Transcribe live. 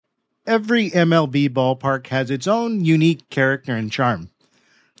Every MLB ballpark has its own unique character and charm.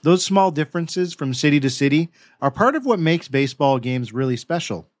 Those small differences from city to city are part of what makes baseball games really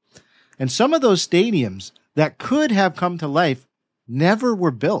special. And some of those stadiums that could have come to life never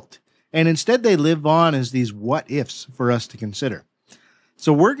were built, and instead they live on as these what-ifs for us to consider.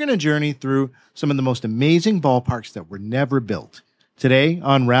 So we're going to journey through some of the most amazing ballparks that were never built. Today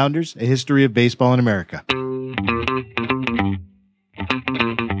on Rounders, a history of baseball in America.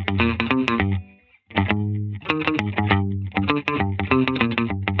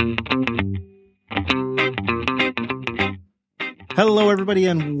 Hello, everybody,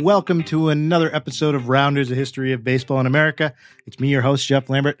 and welcome to another episode of Rounders, a history of baseball in America. It's me, your host, Jeff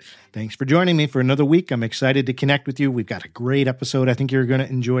Lambert. Thanks for joining me for another week. I'm excited to connect with you. We've got a great episode I think you're going to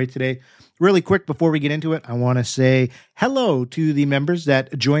enjoy today. Really quick, before we get into it, I want to say hello to the members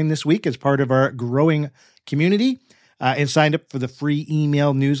that joined this week as part of our growing community and signed up for the free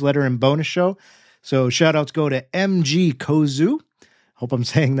email newsletter and bonus show. So shout outs go to MG Kozu. Hope I'm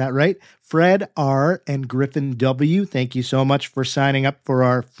saying that right. Fred R. and Griffin W. Thank you so much for signing up for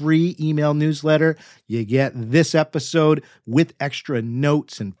our free email newsletter. You get this episode with extra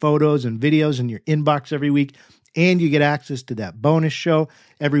notes and photos and videos in your inbox every week. And you get access to that bonus show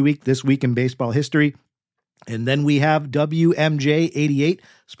every week, This Week in Baseball History. And then we have WMJ88.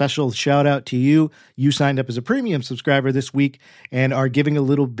 Special shout out to you. You signed up as a premium subscriber this week and are giving a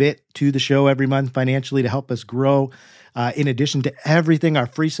little bit to the show every month financially to help us grow. In addition to everything our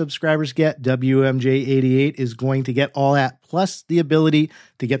free subscribers get, WMJ88 is going to get all that, plus the ability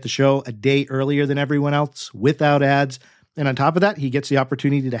to get the show a day earlier than everyone else without ads. And on top of that, he gets the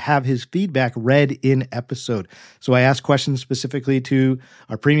opportunity to have his feedback read in episode. So I ask questions specifically to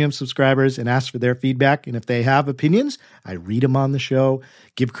our premium subscribers and ask for their feedback. And if they have opinions, I read them on the show,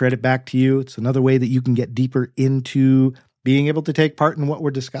 give credit back to you. It's another way that you can get deeper into being able to take part in what we're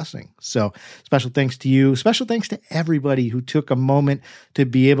discussing. So special thanks to you. Special thanks to everybody who took a moment to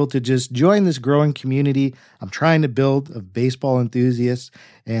be able to just join this growing community I'm trying to build of baseball enthusiasts.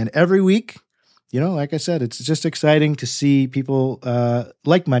 And every week, like I said, it's just exciting to see people,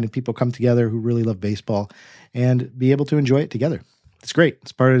 like-minded people come together who really love baseball and be able to enjoy it together. It's great.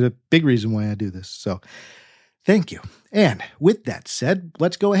 It's part of the big reason why I do this. So thank you. And with that said,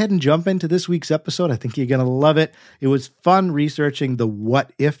 let's go ahead and jump into this week's episode. I think you're going to love it. It was fun researching the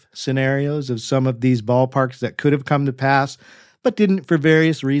what-if scenarios of some of these ballparks that could have come to pass, but didn't for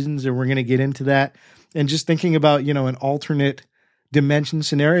various reasons, and we're going to get into that. And just thinking about, an alternate dimension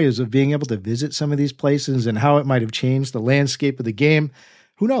scenarios of being able to visit some of these places and how it might have changed the landscape of the game.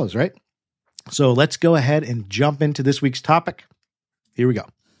 Who knows, right? So let's go ahead and jump into this week's topic. Here we go.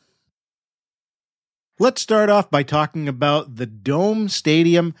 Let's start off by talking about the Dome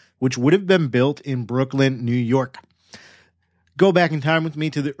Stadium, which would have been built in Brooklyn, New York. Go back in time with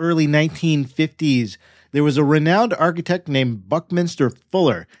me to the early 1950s. There was a renowned architect named Buckminster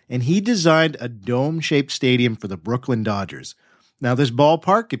Fuller, and he designed a dome-shaped stadium for the Brooklyn Dodgers. Now, this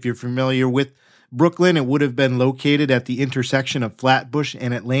ballpark, if you're familiar with Brooklyn, it would have been located at the intersection of Flatbush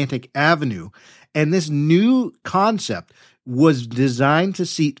and Atlantic Avenue. And this new concept was designed to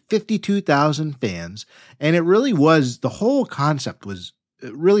seat 52,000 fans. And it really was, the whole concept was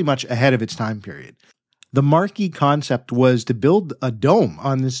really much ahead of its time period. The marquee concept was to build a dome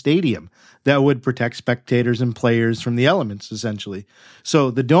on the stadium that would protect spectators and players from the elements, essentially.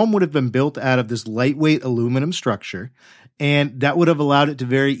 So the dome would have been built out of this lightweight aluminum structure, and that would have allowed it to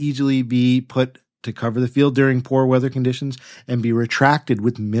very easily be put to cover the field during poor weather conditions and be retracted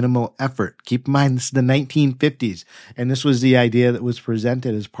with minimal effort. Keep in mind, this is the 1950s, and this was the idea that was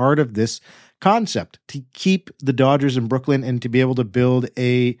presented as part of this concept to keep the Dodgers in Brooklyn and to be able to build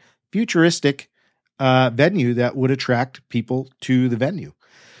a futuristic venue that would attract people to the venue.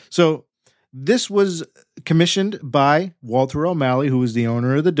 So this was commissioned by Walter O'Malley, who was the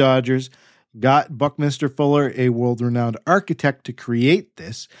owner of the Dodgers, got Buckminster Fuller, a world-renowned architect, to create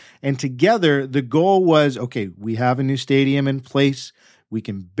this. And together, the goal was, okay, we have a new stadium in place. We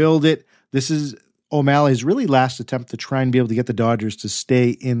can build it. This is O'Malley's really last attempt to try and be able to get the Dodgers to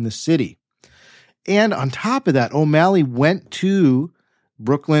stay in the city. And on top of that, O'Malley went to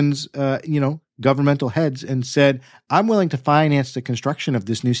Brooklyn's, governmental heads and said, I'm willing to finance the construction of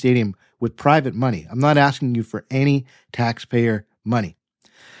this new stadium with private money. I'm not asking you for any taxpayer money.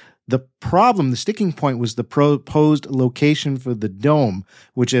 The problem, the sticking point, was the proposed location for the dome,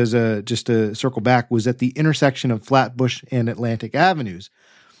 which, just to circle back, was at the intersection of Flatbush and Atlantic Avenues.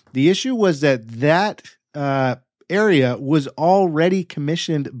 The issue was that area was already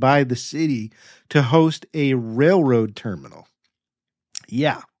commissioned by the city to host a railroad terminal.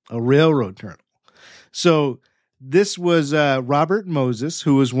 Yeah, a railroad terminal. So This was Robert Moses,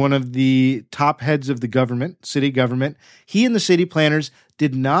 who was one of the top heads of the government, city government. He and the city planners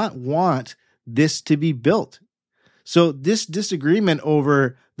did not want this to be built. So this disagreement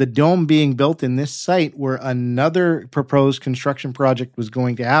over the dome being built in this site where another proposed construction project was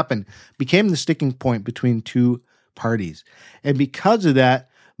going to happen became the sticking point between two parties. And because of that,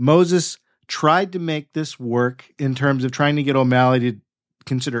 Moses tried to make this work in terms of trying to get O'Malley to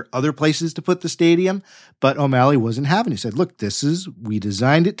consider other places to put the stadium, but O'Malley wasn't having it. He said, look, we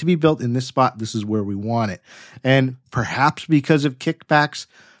designed it to be built in this spot. This is where we want it. And perhaps because of kickbacks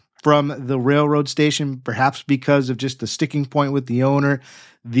from the railroad station, perhaps because of just the sticking point with the owner,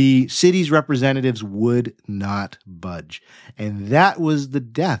 the city's representatives would not budge. And that was the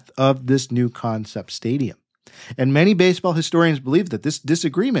death of this new concept stadium. And many baseball historians believe that this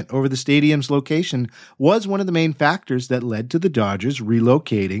disagreement over the stadium's location was one of the main factors that led to the Dodgers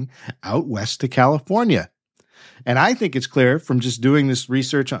relocating out west to California. And I think it's clear from just doing this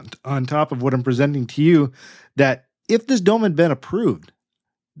research on top of what I'm presenting to you that if this dome had been approved,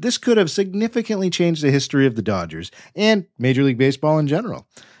 this could have significantly changed the history of the Dodgers and Major League Baseball in general.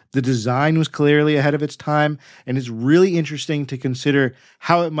 The design was clearly ahead of its time, and it's really interesting to consider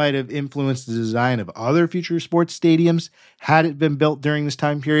how it might have influenced the design of other future sports stadiums had it been built during this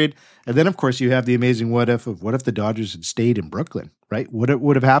time period. And then, of course, you have the amazing what if the Dodgers had stayed in Brooklyn, right? What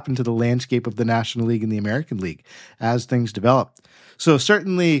would have happened to the landscape of the National League and the American League as things developed? So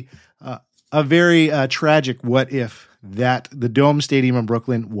certainly a very tragic what if that the Dome Stadium in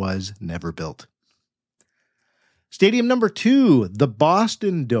Brooklyn was never built. Stadium number 2, the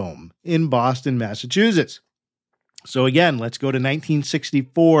Boston Dome in Boston, Massachusetts. So again, let's go to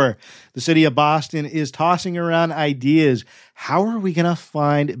 1964. The city of Boston is tossing around ideas. How are we going to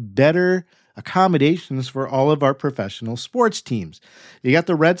find better accommodations for all of our professional sports teams? You got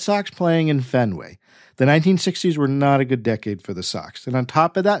the Red Sox playing in Fenway. The 1960s were not a good decade for the Sox. And on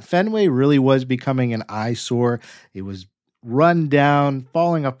top of that, Fenway really was becoming an eyesore. It was run down,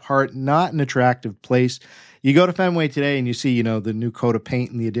 falling apart, not an attractive place. You go to Fenway today and you see, the new coat of paint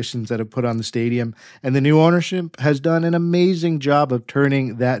and the additions that have put on the stadium. And the new ownership has done an amazing job of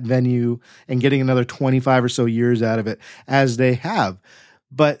turning that venue and getting another 25 or so years out of it as they have.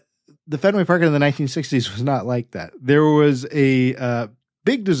 But the Fenway Park in the 1960s was not like that. There was a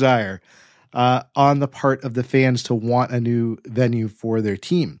big desire on the part of the fans to want a new venue for their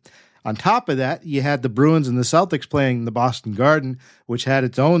team. On top of that, you had the Bruins and the Celtics playing the Boston Garden, which had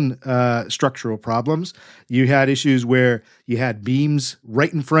its own structural problems. You had issues where you had beams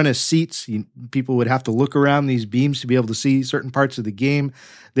right in front of seats. People would have to look around these beams to be able to see certain parts of the game.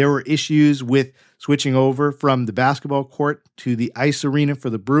 There were issues with switching over from the basketball court to the ice arena for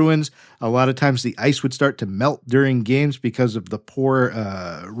the Bruins. A lot of times the ice would start to melt during games because of the poor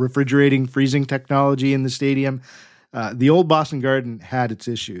refrigerating, freezing technology in the stadium. The old Boston Garden had its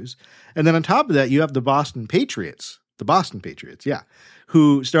issues. And then on top of that, you have the Boston Patriots,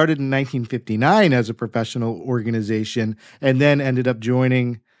 who started in 1959 as a professional organization and then ended up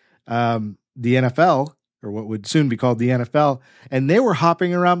joining the NFL, or what would soon be called the NFL. And they were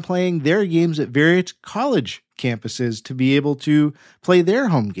hopping around playing their games at various college campuses to be able to play their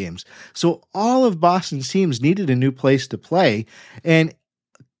home games. So all of Boston's teams needed a new place to play. And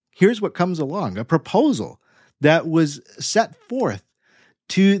here's what comes along, a proposal that was set forth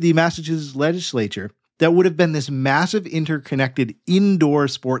to the Massachusetts legislature that would have been this massive interconnected indoor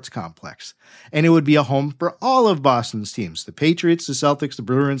sports complex. And it would be a home for all of Boston's teams, the Patriots, the Celtics, the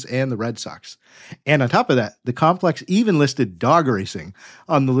Bruins, and the Red Sox. And on top of that, the complex even listed dog racing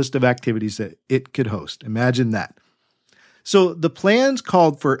on the list of activities that it could host. Imagine that. So the plans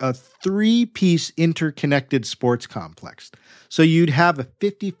called for a 3-piece interconnected sports complex. So you'd have a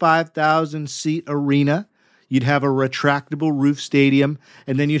 55,000-seat arena. You'd have a retractable roof stadium,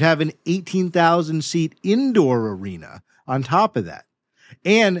 and then you'd have an 18,000-seat indoor arena on top of that.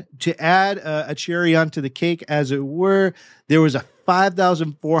 And to add a cherry onto the cake, as it were, there was a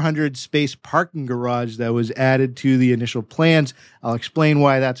 5,400 space parking garage that was added to the initial plans. I'll explain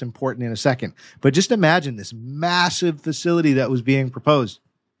why that's important in a second. But just imagine this massive facility that was being proposed.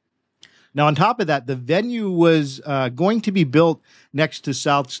 Now, on top of that, the venue was going to be built next to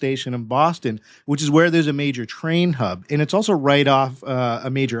South Station in Boston, which is where there's a major train hub. And it's also right off a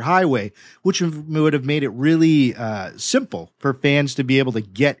major highway, which would have made it really simple for fans to be able to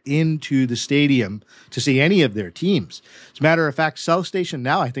get into the stadium to see any of their teams. As a matter of fact, South Station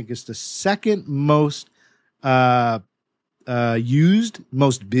now, I think, is the second most used,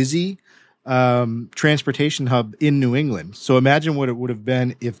 most busy transportation hub in New England. So imagine what it would have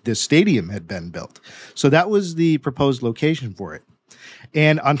been if this stadium had been built. So that was the proposed location for it.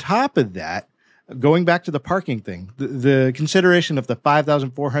 And on top of that, Going back to the parking thing, the consideration of the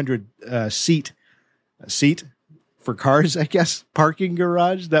 5,400 seat for cars, I guess, parking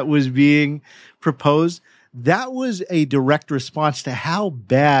garage that was being proposed, that was a direct response to how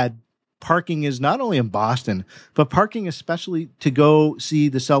bad parking is not only in Boston, but parking especially to go see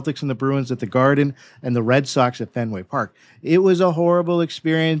the Celtics and the Bruins at the Garden and the Red Sox at Fenway Park. It was a horrible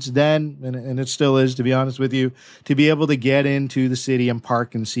experience then, and it still is, to be honest with you, to be able to get into the city and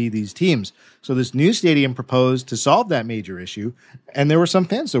park and see these teams. So this new stadium proposed to solve that major issue, and there were some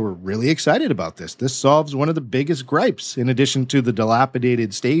fans that were really excited about this. This solves one of the biggest gripes, in addition to the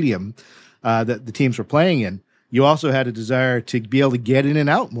dilapidated stadium that the teams were playing in. You also had a desire to be able to get in and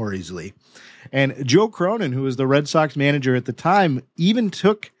out more easily. And Joe Cronin, who was the Red Sox manager at the time, even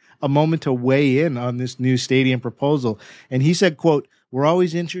took a moment to weigh in on this new stadium proposal. And he said, quote, "We're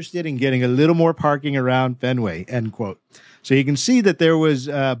always interested in getting a little more parking around Fenway," end quote. So you can see that there was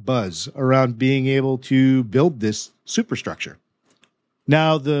buzz around being able to build this superstructure.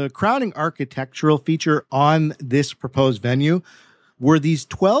 Now, the crowning architectural feature on this proposed venue were these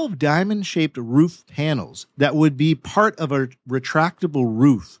 12 diamond-shaped roof panels that would be part of a retractable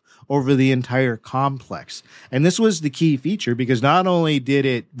roof over the entire complex. And this was the key feature because not only did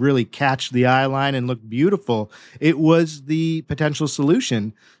it really catch the eye line and look beautiful, it was the potential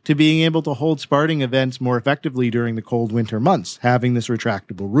solution to being able to hold sporting events more effectively during the cold winter months, having this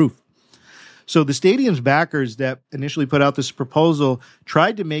retractable roof. So the stadium's backers that initially put out this proposal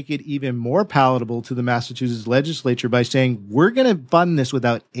tried to make it even more palatable to the Massachusetts legislature by saying, we're going to fund this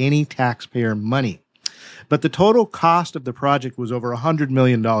without any taxpayer money. But the total cost of the project was over $100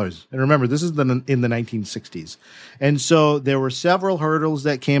 million. And remember, this is in the 1960s. And so there were several hurdles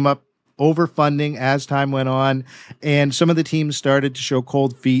that came up over funding as time went on. And some of the teams started to show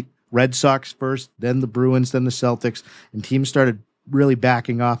cold feet. Red Sox first, then the Bruins, then the Celtics. And teams started really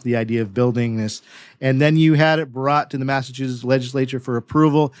backing off the idea of building this. And then you had it brought to the Massachusetts legislature for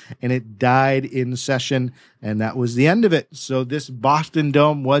approval, and it died in session, and that was the end of it. So this Boston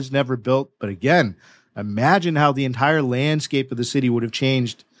Dome was never built. But again, imagine how the entire landscape of the city would have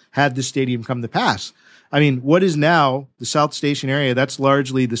changed had the stadium come to pass. I mean, what is now the South Station area, that's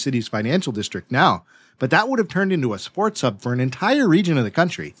largely the city's financial district now, but that would have turned into a sports hub for an entire region of the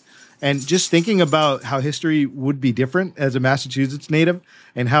country. And just thinking about how history would be different as a Massachusetts native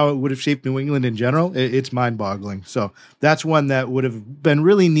and how it would have shaped New England in general, it's mind-boggling. So that's one that would have been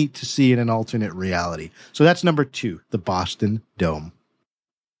really neat to see in an alternate reality. So that's number 2, the Boston Dome.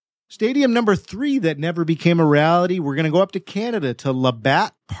 Stadium number 3 that never became a reality, we're going to go up to Canada to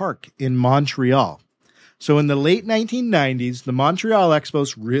Labatt Park in Montreal. So in the late 1990s, the Montreal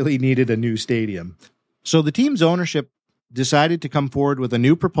Expos really needed a new stadium. So the team's ownership decided to come forward with a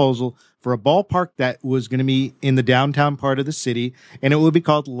new proposal for a ballpark that was going to be in the downtown part of the city, and it would be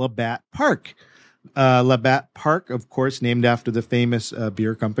called Labatt Park. Labatt Park, of course, named after the famous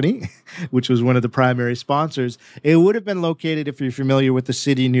beer company, which was one of the primary sponsors. It would have been located, if you're familiar with the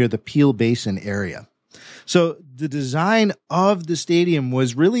city, near the Peel Basin area. So the design of the stadium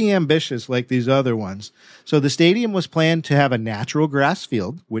was really ambitious like these other ones. So the stadium was planned to have a natural grass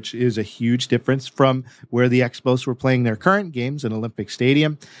field, which is a huge difference from where the Expos were playing their current games in Olympic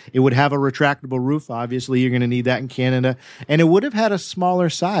Stadium. It would have a retractable roof. Obviously, you're going to need that in Canada. And it would have had a smaller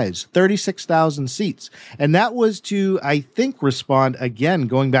size, 36,000 seats. And that was to, I think, respond, again,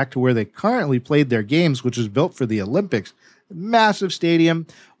 going back to where they currently played their games, which was built for the Olympics. Massive stadium.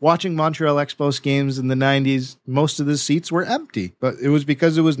 Watching Montreal Expos games in the 90s, most of the seats were empty, but it was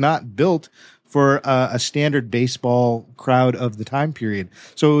because it was not built for a standard baseball crowd of the time period.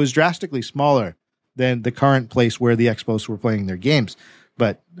 So it was drastically smaller than the current place where the Expos were playing their games.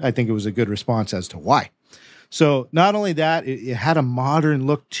 But I think it was a good response as to why. So not only that, it had a modern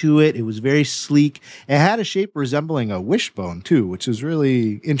look to it. It was very sleek. It had a shape resembling a wishbone too, which is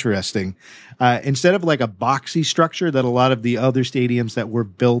really interesting. Instead of like a boxy structure that a lot of the other stadiums that were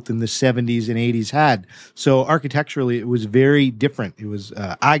built in the 70s and 80s had. So architecturally, it was very different. It was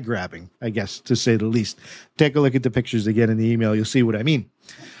eye-grabbing, I guess, to say the least. Take a look at the pictures again in the email. You'll see what I mean.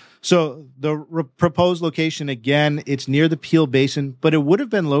 So the proposed location, again, it's near the Peel Basin, but it would have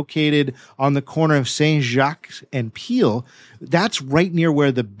been located on the corner of Saint Jacques and Peel. That's right near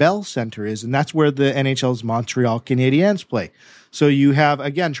where the Bell Center is, and that's where the NHL's Montreal Canadiens play. So you have,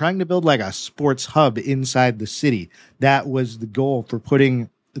 again, trying to build like a sports hub inside the city. That was the goal for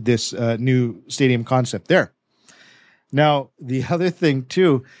putting this new stadium concept there. Now, the other thing,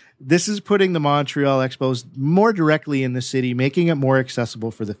 too, this is putting the Montreal Expos more directly in the city, making it more accessible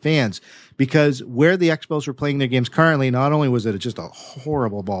for the fans. Because where the Expos were playing their games currently, not only was it just a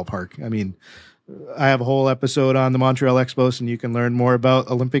horrible ballpark, I mean, I have a whole episode on the Montreal Expos, and you can learn more about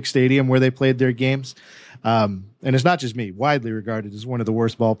Olympic Stadium where they played their games. And it's not just me, widely regarded as one of the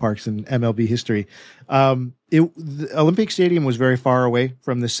worst ballparks in MLB history. The Olympic Stadium was very far away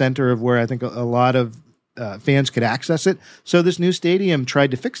from the center of where I think a lot of fans could access it. So this new stadium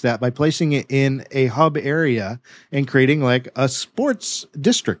tried to fix that by placing it in a hub area and creating like a sports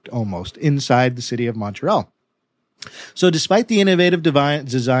district almost inside the city of Montreal. So despite the innovative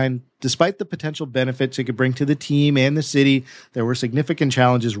design, despite the potential benefits it could bring to the team and the city, there were significant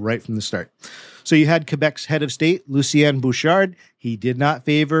challenges right from the start. So you had Quebec's head of state, Lucien Bouchard. He did not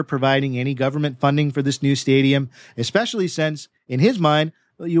favor providing any government funding for this new stadium, especially since, in his mind,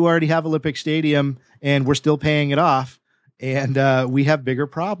 you already have Olympic Stadium and we're still paying it off. And we have bigger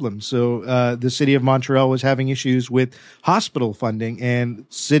problems. So the city of Montreal was having issues with hospital funding, and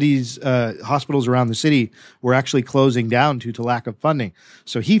hospitals around the city were actually closing down due to lack of funding.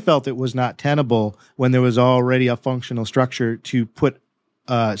 So he felt it was not tenable when there was already a functional structure to put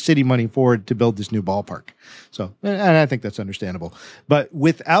city money forward to build this new ballpark. So, and I think that's understandable. But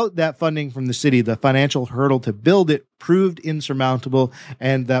without that funding from the city, the financial hurdle to build it proved insurmountable,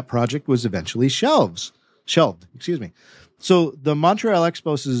 and that project was eventually shelved. So the Montreal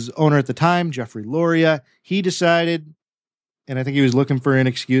Expos' owner at the time, Jeffrey Loria, he decided, and I think he was looking for an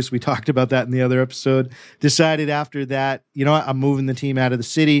excuse. We talked about that in the other episode. Decided after that, you know what, I'm moving the team out of the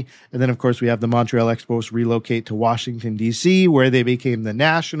city. And then, of course, we have the Montreal Expos relocate to Washington, D.C., where they became the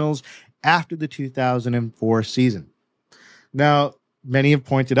Nationals after the 2004 season. Now, many have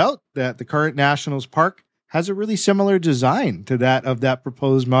pointed out that the current Nationals Park has a really similar design to that of that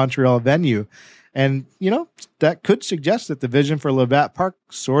proposed Montreal venue. And, you know, that could suggest that the vision for Labatt Park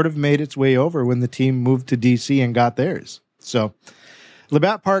sort of made its way over when the team moved to D.C. and got theirs. So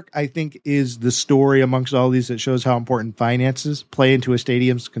Labatt Park, I think, is the story amongst all these that shows how important finances play into a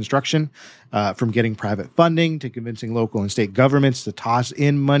stadium's construction, from getting private funding to convincing local and state governments to toss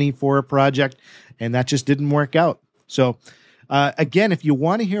in money for a project. And that just didn't work out. So again, if you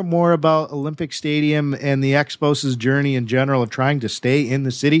want to hear more about Olympic Stadium and the Expos' journey in general of trying to stay in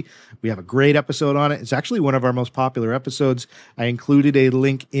the city, we have a great episode on it. It's actually one of our most popular episodes. I included a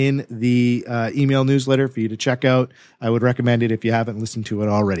link in the email newsletter for you to check out. I would recommend it if you haven't listened to it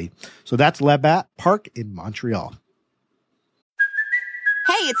already. So that's Labatt Park in Montreal.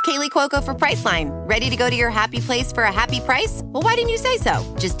 Hey, it's Kaylee Cuoco for Priceline. Ready to go to your happy place for a happy price? Well, why didn't you say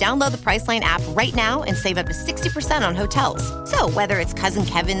so? Just download the Priceline app right now and save up to 60% on hotels. So whether it's Cousin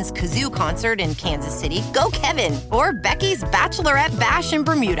Kevin's Kazoo Concert in Kansas City, go Kevin, or Becky's Bachelorette Bash in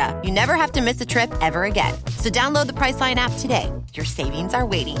Bermuda, you never have to miss a trip ever again. So download the Priceline app today. Your savings are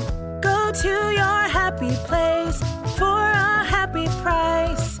waiting. Go to your happy place for a happy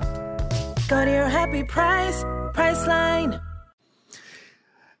price. Go to your happy price, Priceline.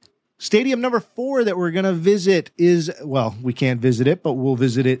 Stadium number 4 that we're going to visit is, well, we can't visit it, but we'll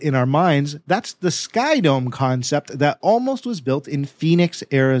visit it in our minds. That's the Sky Dome concept that almost was built in Phoenix,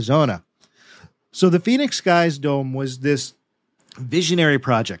 Arizona. So the Phoenix Sky Dome was this visionary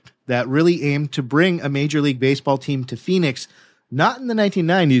project that really aimed to bring a Major League Baseball team to Phoenix, not in the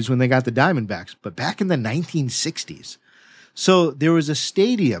 1990s when they got the Diamondbacks, but back in the 1960s. So there was a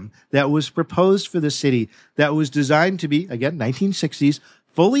stadium that was proposed for the city that was designed to be, again, 1960s,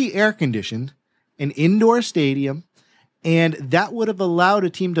 fully air-conditioned, an indoor stadium, and that would have allowed a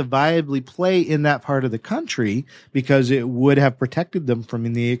team to viably play in that part of the country because it would have protected them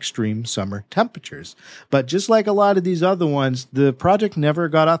from the extreme summer temperatures. But just like a lot of these other ones, the project never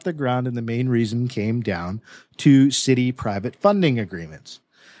got off the ground, and the main reason came down to city private funding agreements.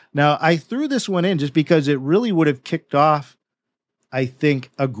 Now, I threw this one in just because it really would have kicked off, I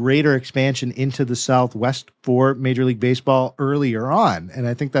think, a greater expansion into the Southwest for Major League Baseball earlier on. And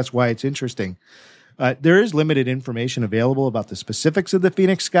I think that's why it's interesting. There is limited information available about the specifics of the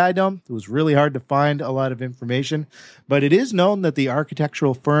Phoenix Sky Dome. It was really hard to find a lot of information, but it is known that the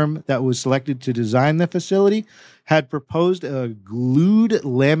architectural firm that was selected to design the facility had proposed a glued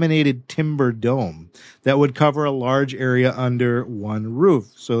laminated timber dome that would cover a large area under one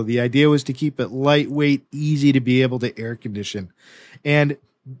roof. So the idea was to keep it lightweight, easy to be able to air condition. And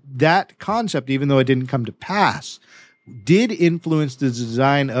that concept, even though it didn't come to pass, did influence the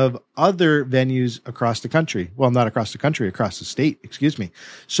design of other venues across the country. Well, not across the country, across the state, excuse me.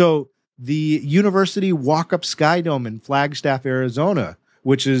 So the University Walk-Up Sky Dome in Flagstaff, Arizona,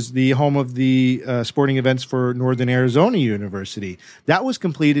 which is the home of the sporting events for Northern Arizona University, that was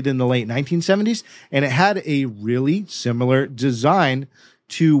completed in the late 1970s, and it had a really similar design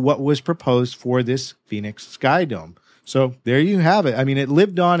to what was proposed for this Phoenix Sky Dome. So there you have it. I mean, it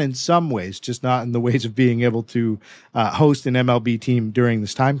lived on in some ways, just not in the ways of being able to host an MLB team during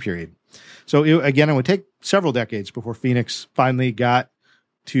this time period. So again, it would take several decades before Phoenix finally got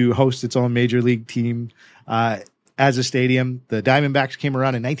to host its own major league team as a stadium. The Diamondbacks came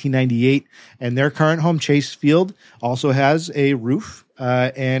around in 1998, and their current home, Chase Field, also has a roof,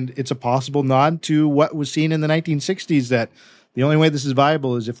 and it's a possible nod to what was seen in the 1960s, that the only way this is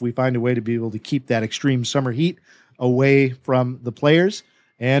viable is if we find a way to be able to keep that extreme summer heat away from the players,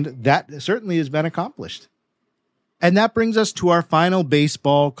 and that certainly has been accomplished. And that brings us to our final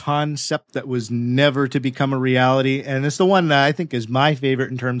baseball concept that was never to become a reality. And it's the one that I think is my favorite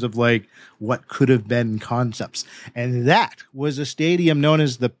in terms of like what could have been concepts. And that was a stadium known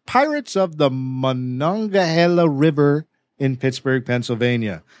as the Pirates of the Monongahela River in Pittsburgh,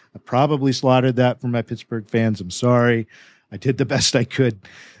 Pennsylvania. I probably slaughtered that for my Pittsburgh fans. I'm sorry. I did the best I could.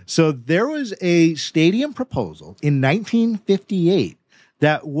 So there was a stadium proposal in 1958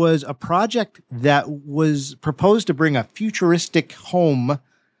 that was a project that was proposed to bring a futuristic home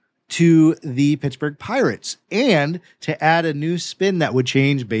to the Pittsburgh Pirates and to add a new spin that would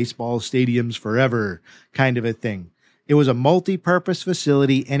change baseball stadiums forever, kind of a thing. It was a multi-purpose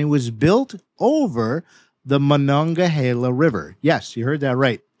facility, and it was built over the Monongahela River. Yes, you heard that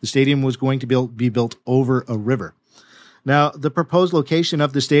right. The stadium was going to be built over a river. Now, the proposed location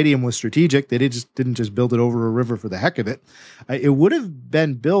of the stadium was strategic. They didn't just build it over a river for the heck of it. It would have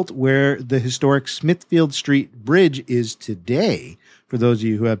been built where the historic Smithfield Street Bridge is today, for those of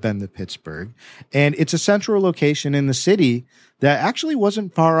you who have been to Pittsburgh. And it's a central location in the city that actually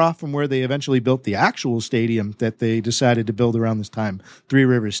wasn't far off from where they eventually built the actual stadium that they decided to build around this time, Three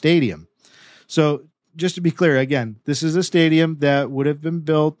Rivers Stadium. So just to be clear, again, this is a stadium that would have been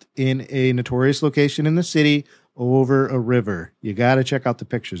built in a notorious location in the city over a river. You got to check out the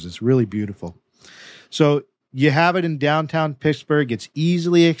pictures. It's really beautiful. So you have it in downtown Pittsburgh. It's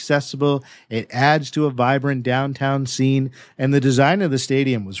easily accessible. It adds to a vibrant downtown scene. And the design of the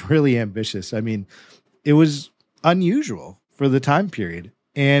stadium was really ambitious. I mean, it was unusual for the time period.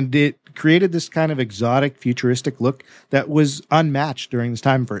 And it created this kind of exotic, futuristic look that was unmatched during this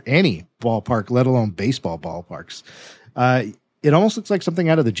time for any ballpark, let alone baseball ballparks. It almost looks like something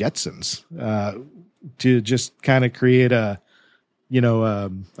out of the Jetsons, to just kind of create a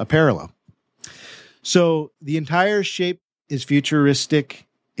parallel. So the entire shape is futuristic.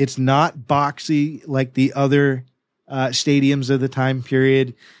 It's not boxy like the other stadiums of the time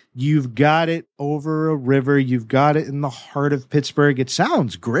period. You've got it over a river. You've got it in the heart of Pittsburgh. It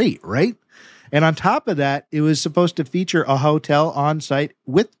sounds great, right? And on top of that, it was supposed to feature a hotel on site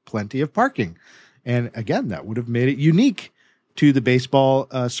with plenty of parking. And again, that would have made it unique to the baseball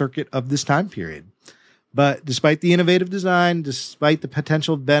circuit of this time period. But despite the innovative design, despite the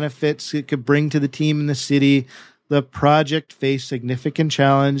potential benefits it could bring to the team in the city, the project faced significant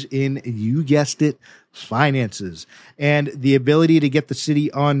challenge in, you guessed it, finances, and the ability to get the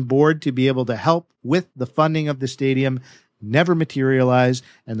city on board to be able to help with the funding of the stadium never materialized,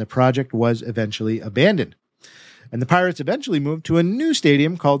 and the project was eventually abandoned. And the Pirates eventually moved to a new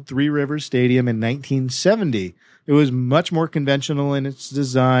stadium called Three Rivers Stadium in 1970. It was much more conventional in its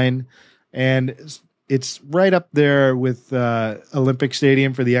design, and it's right up there with Olympic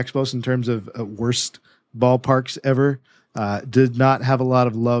Stadium for the Expos in terms of worst ballparks ever. Did not have a lot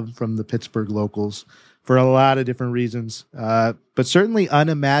of love from the Pittsburgh locals for a lot of different reasons, but certainly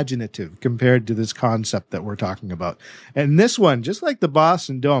unimaginative compared to this concept that we're talking about. And this one, just like the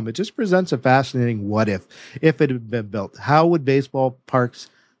Boston Dome, it just presents a fascinating what if it had been built. How would baseball parks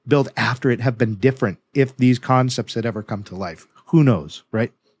built after it have been different if these concepts had ever come to life? Who knows,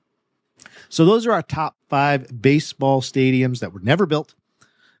 right? So those are our top 5 baseball stadiums that were never built,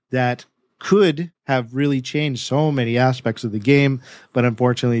 that could have really changed so many aspects of the game, but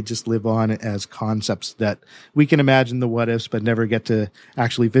unfortunately just live on as concepts that we can imagine the what ifs, but never get to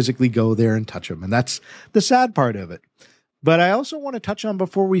actually physically go there and touch them. And that's the sad part of it. But I also want to touch on,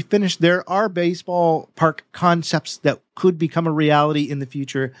 before we finish, there are baseball park concepts that could become a reality in the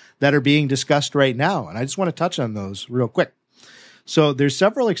future that are being discussed right now. And I just want to touch on those real quick. So there's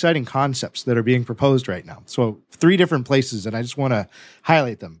several exciting concepts that are being proposed right now. So 3 different places, and I just want to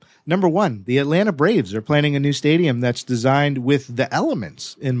highlight them. Number 1, the Atlanta Braves are planning a new stadium that's designed with the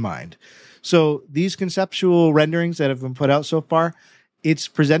elements in mind. So these conceptual renderings that have been put out so far, it's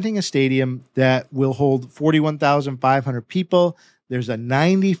presenting a stadium that will hold 41,500 people. There's a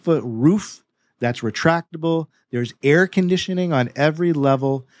 90-foot roof that's retractable. There's air conditioning on every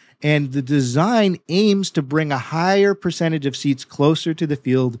level. And the design aims to bring a higher percentage of seats closer to the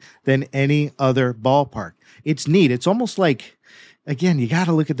field than any other ballpark. It's neat. It's almost like, again, you got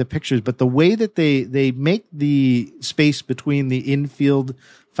to look at the pictures, but the way that they make the space between the infield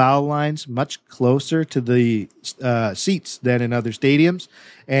foul lines much closer to the seats than in other stadiums.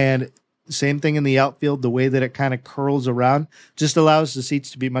 And Same thing in the outfield. The way that it kind of curls around just allows the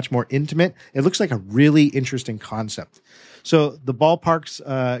seats to be much more intimate. It looks like a really interesting concept. So the ballpark's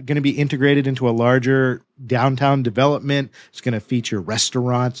going to be integrated into a larger downtown development. It's going to feature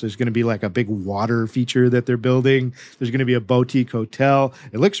restaurants. There's going to be like a big water feature that they're building. There's going to be a boutique hotel.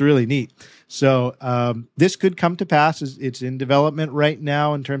 It looks really neat. So this could come to pass. It's in development right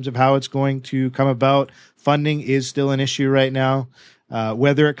now in terms of how it's going to come about. Funding is still an issue right now.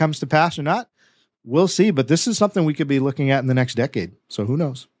 Whether it comes to pass or not, we'll see. But this is something we could be looking at in the next decade. So who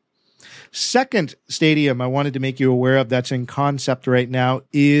knows? Second stadium I wanted to make you aware of that's in concept right now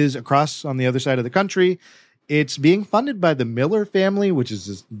is across on the other side of the country. It's being funded by the Miller family, which is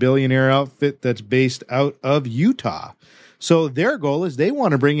this billionaire outfit that's based out of Utah. So their goal is they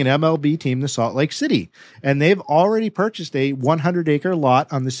want to bring an MLB team to Salt Lake City. And they've already purchased a 100-acre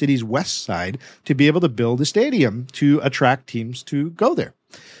lot on the city's west side to be able to build a stadium to attract teams to go there.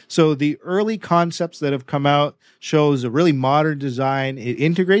 So the early concepts that have come out shows a really modern design. It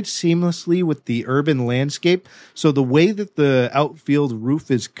integrates seamlessly with the urban landscape. So the way that the outfield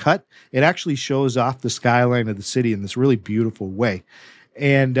roof is cut, it actually shows off the skyline of the city in this really beautiful way.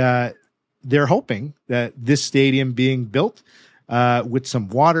 And they're hoping that this stadium being built with some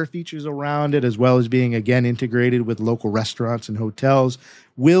water features around it, as well as being, again, integrated with local restaurants and hotels,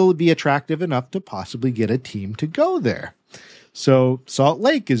 will be attractive enough to possibly get a team to go there. So Salt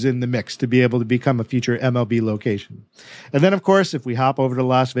Lake is in the mix to be able to become a future MLB location. And then, of course, if we hop over to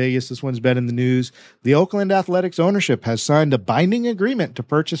Las Vegas, this one's been in the news. The Oakland Athletics ownership has signed a binding agreement to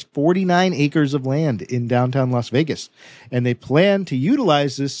purchase 49 acres of land in downtown Las Vegas. And they plan to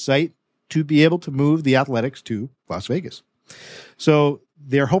utilize this site to be able to move the Athletics to Las Vegas. So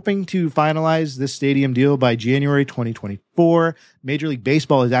they're hoping to finalize this stadium deal by January 2024. Major League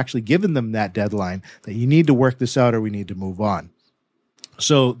Baseball has actually given them that deadline that you need to work this out or we need to move on.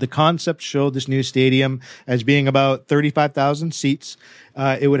 So the concept showed this new stadium as being about 35,000 seats.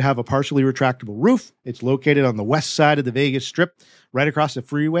 It would have a partially retractable roof. It's located on the west side of the Vegas Strip, right across the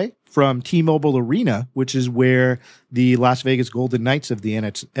freeway from T-Mobile Arena, which is where the Las Vegas Golden Knights of the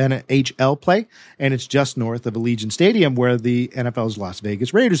NHL play. And it's just north of Allegiant Stadium where the NFL's Las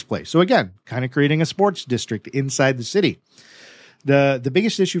Vegas Raiders play. So again, kind of creating a sports district inside the city. The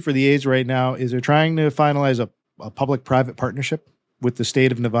biggest issue for the A's right now is they're trying to finalize a public-private partnership with the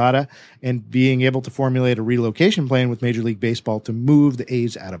state of Nevada and being able to formulate a relocation plan with Major League Baseball to move the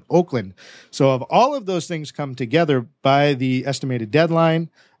A's out of Oakland. So if all of those things come together by the estimated deadline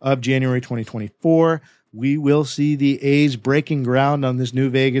of January 2024, we will see the A's breaking ground on this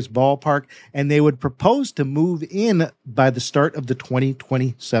new Vegas ballpark, and they would propose to move in by the start of the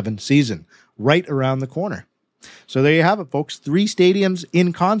 2027 season, right around the corner. So there you have it, folks. 3 stadiums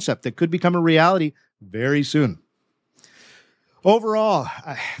in concept that could become a reality very soon. Overall,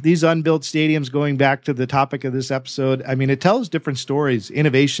 these unbuilt stadiums, going back to the topic of this episode, I mean, it tells different stories,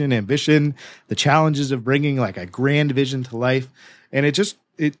 innovation, ambition, the challenges of bringing like a grand vision to life. And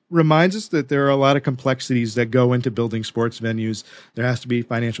it reminds us that there are a lot of complexities that go into building sports venues. There has to be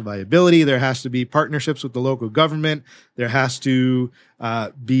financial viability. There has to be partnerships with the local government. There has to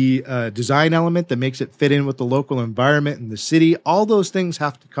be a design element that makes it fit in with the local environment and the city. All those things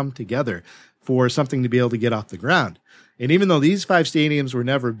have to come together for something to be able to get off the ground. And even though these 5 stadiums were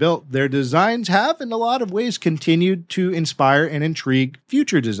never built, their designs have in a lot of ways continued to inspire and intrigue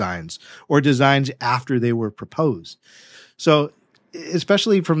future designs or designs after they were proposed. So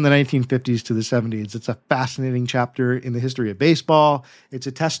especially from the 1950s to the 70s, it's a fascinating chapter in the history of baseball. It's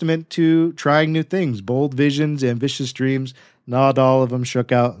a testament to trying new things, bold visions, ambitious dreams. Not all of them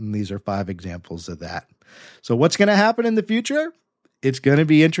shook out, and these are 5 examples of that. So what's going to happen in the future? It's going to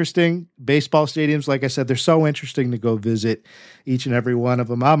be interesting. Baseball stadiums, like I said, they're so interesting to go visit each and every one of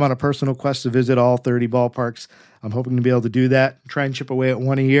them. I'm on a personal quest to visit all 30 ballparks. I'm hoping to be able to do that, try and chip away at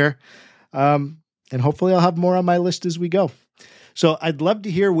one a year. And hopefully I'll have more on my list as we go. So I'd love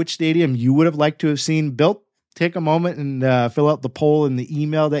to hear which stadium you would have liked to have seen built. Take a moment and fill out the poll in the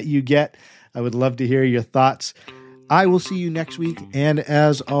email that you get. I would love to hear your thoughts. I will see you next week. And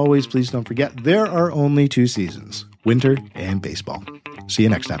as always, please don't forget, there are only 2 seasons, winter and baseball. See you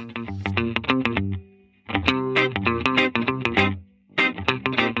next time.